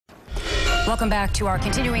Welcome back to our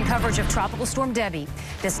continuing coverage of Tropical Storm Debby.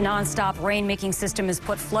 This nonstop rain-making system has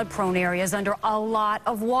put flood-prone areas under a lot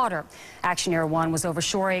of water. Action Air 1 was over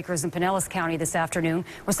Shore Acres in Pinellas County this afternoon,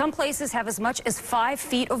 where some places have as much as 5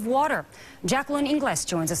 feet of water. Jacqueline Ingles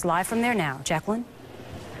joins us live from there now. Jacqueline?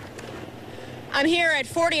 I'm here at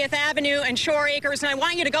 40th Avenue and Shore Acres, and I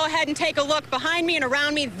want you to go ahead and take a look behind me and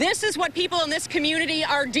around me. This is what people in this community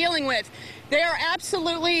are dealing with. They are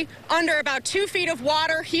absolutely under about 2 feet of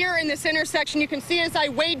water here in this intersection. You can see as I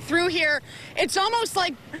wade through here, it's almost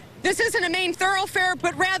like this isn't a main thoroughfare,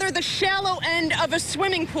 but rather the shallow end of a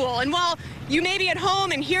swimming pool. And while you may be at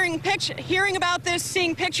home and hearing about this,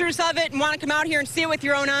 seeing pictures of it, and want to come out here and see it with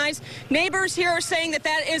your own eyes, neighbors here are saying that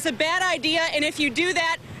that is a bad idea, and if you do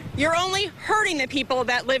that, you're only hurting the people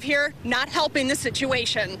that live here, not helping the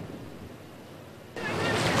situation.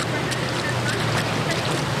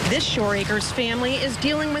 This Shore Acres family is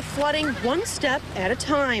dealing with flooding one step at a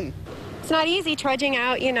time. It's not easy trudging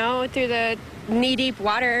out, through the knee-deep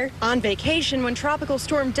water. On vacation, when Tropical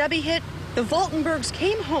Storm Debby hit, the Voltenbergs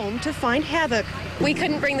came home to find havoc. We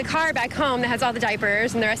couldn't bring the car back home that has all the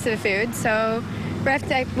diapers and the rest of the food, so we have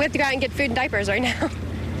to go out and get food and diapers right now.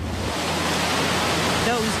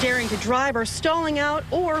 Those daring to drive are stalling out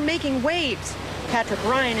or making waves. Patrick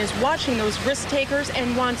Ryan is watching those risk takers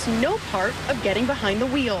and wants no part of getting behind the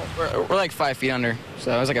wheel. We're like 5 feet under,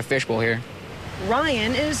 so it's like a fishbowl here.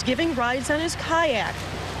 Ryan is giving rides on his kayak.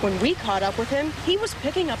 When we caught up with him, he was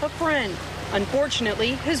picking up a friend.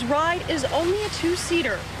 Unfortunately, his ride is only a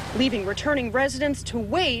 2-seater, leaving returning residents to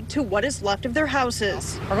wade to what is left of their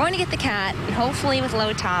houses. We're going to get the cat, and hopefully with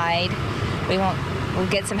low tide, we'll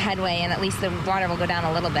get some headway, and at least the water will go down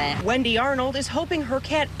a little bit. Wendy Arnold is hoping her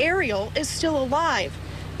cat Ariel is still alive.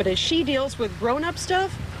 But as she deals with grown-up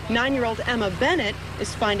stuff, 9-year-old Emma Bennett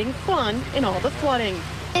is finding fun in all the flooding.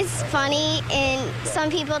 It's funny, and some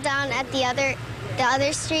people down at the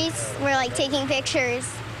other streets were like taking pictures.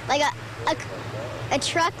 Like a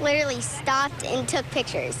truck literally stopped and took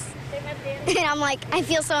pictures. And I'm like, I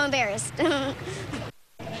feel so embarrassed.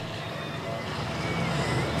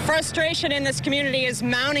 Frustration in this community is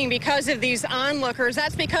mounting because of these onlookers.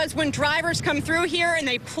 That's because when drivers come through here and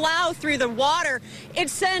they plow through the water, it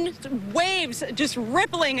sends waves just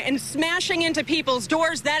rippling and smashing into people's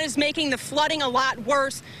doors. That is making the flooding a lot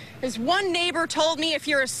worse. As one neighbor told me, if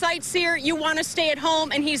you're a sightseer, you want to stay at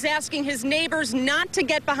home, and he's asking his neighbors not to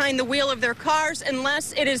get behind the wheel of their cars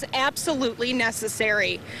unless it is absolutely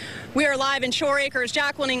necessary. We are live in Shore Acres.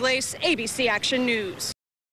 Jacqueline Ingles, ABC Action News.